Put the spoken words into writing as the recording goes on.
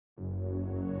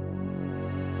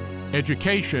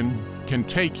Education can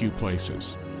take you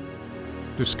places.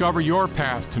 Discover your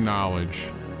path to knowledge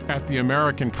at the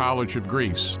American College of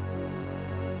Greece.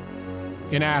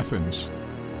 In Athens,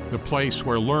 the place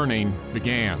where learning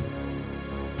began.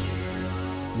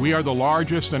 We are the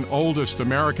largest and oldest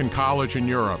American college in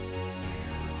Europe,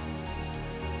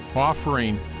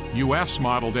 offering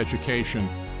US-modeled education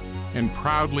and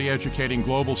proudly educating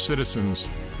global citizens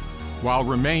while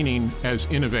remaining as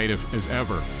innovative as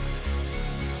ever.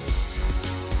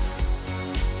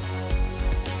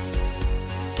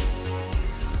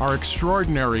 Our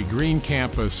extraordinary green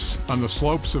campus on the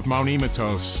slopes of Mount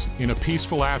Imatos in a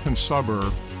peaceful Athens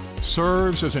suburb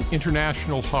serves as an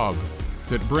international hub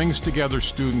that brings together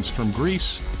students from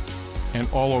Greece and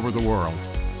all over the world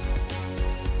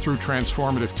through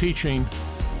transformative teaching,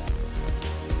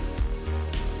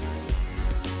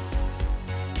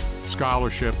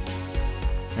 scholarship,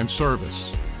 and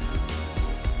service.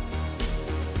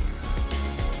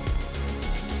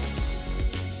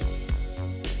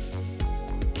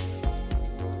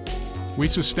 We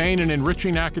sustain an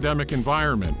enriching academic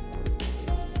environment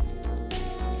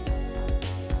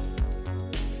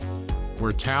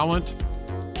where talent,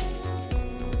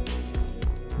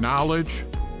 knowledge,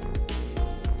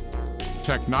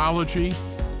 technology,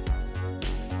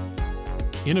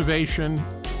 innovation,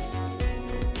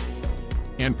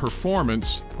 and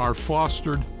performance are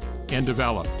fostered and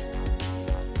developed.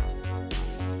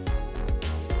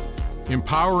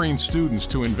 Empowering students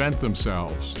to invent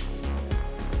themselves.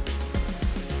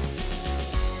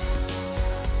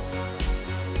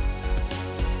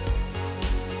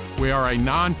 We are a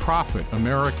nonprofit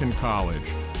American college,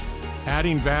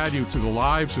 adding value to the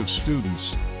lives of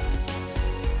students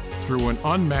through an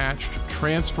unmatched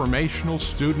transformational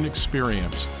student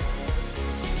experience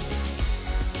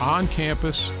on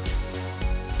campus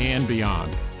and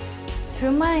beyond.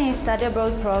 Through my study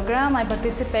abroad program, I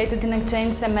participated in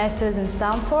exchange semesters in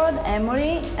Stanford,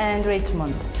 Emory, and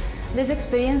Richmond. These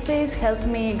experiences helped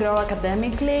me grow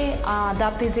academically,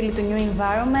 adapt easily to new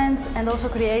environments, and also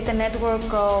create a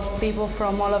network of people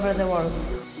from all over the world.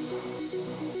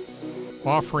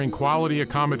 Offering quality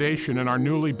accommodation in our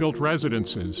newly built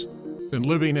residences and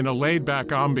living in a laid-back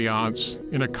ambiance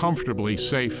in a comfortably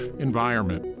safe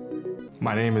environment.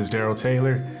 My name is Darryl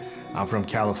Taylor. I'm from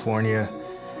California.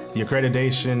 The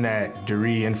accreditation at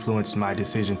Deree influenced my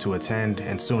decision to attend,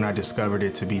 and soon I discovered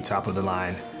it to be top of the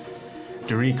line.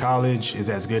 Deree College is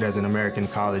as good as an American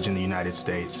college in the United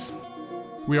States.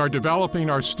 We are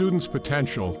developing our students'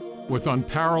 potential with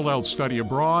unparalleled study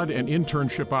abroad and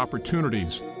internship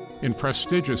opportunities in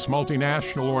prestigious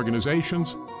multinational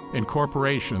organizations and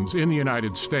corporations in the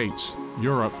United States,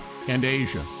 Europe, and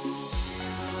Asia,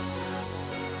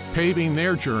 paving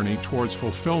their journey towards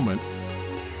fulfillment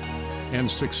and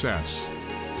success.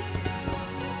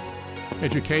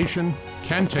 Education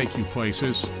can take you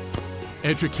places.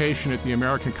 Education at the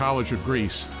American College of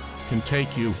Greece can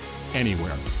take you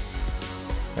anywhere.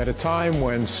 At a time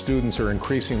when students are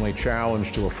increasingly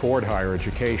challenged to afford higher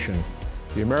education,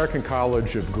 the American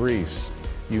College of Greece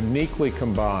uniquely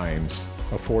combines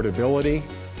affordability,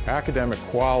 academic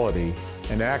quality,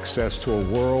 and access to a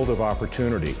world of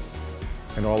opportunity.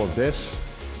 And all of this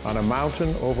on a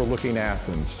mountain overlooking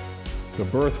Athens, the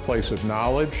birthplace of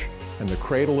knowledge and the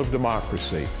cradle of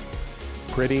democracy.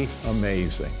 Pretty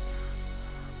amazing.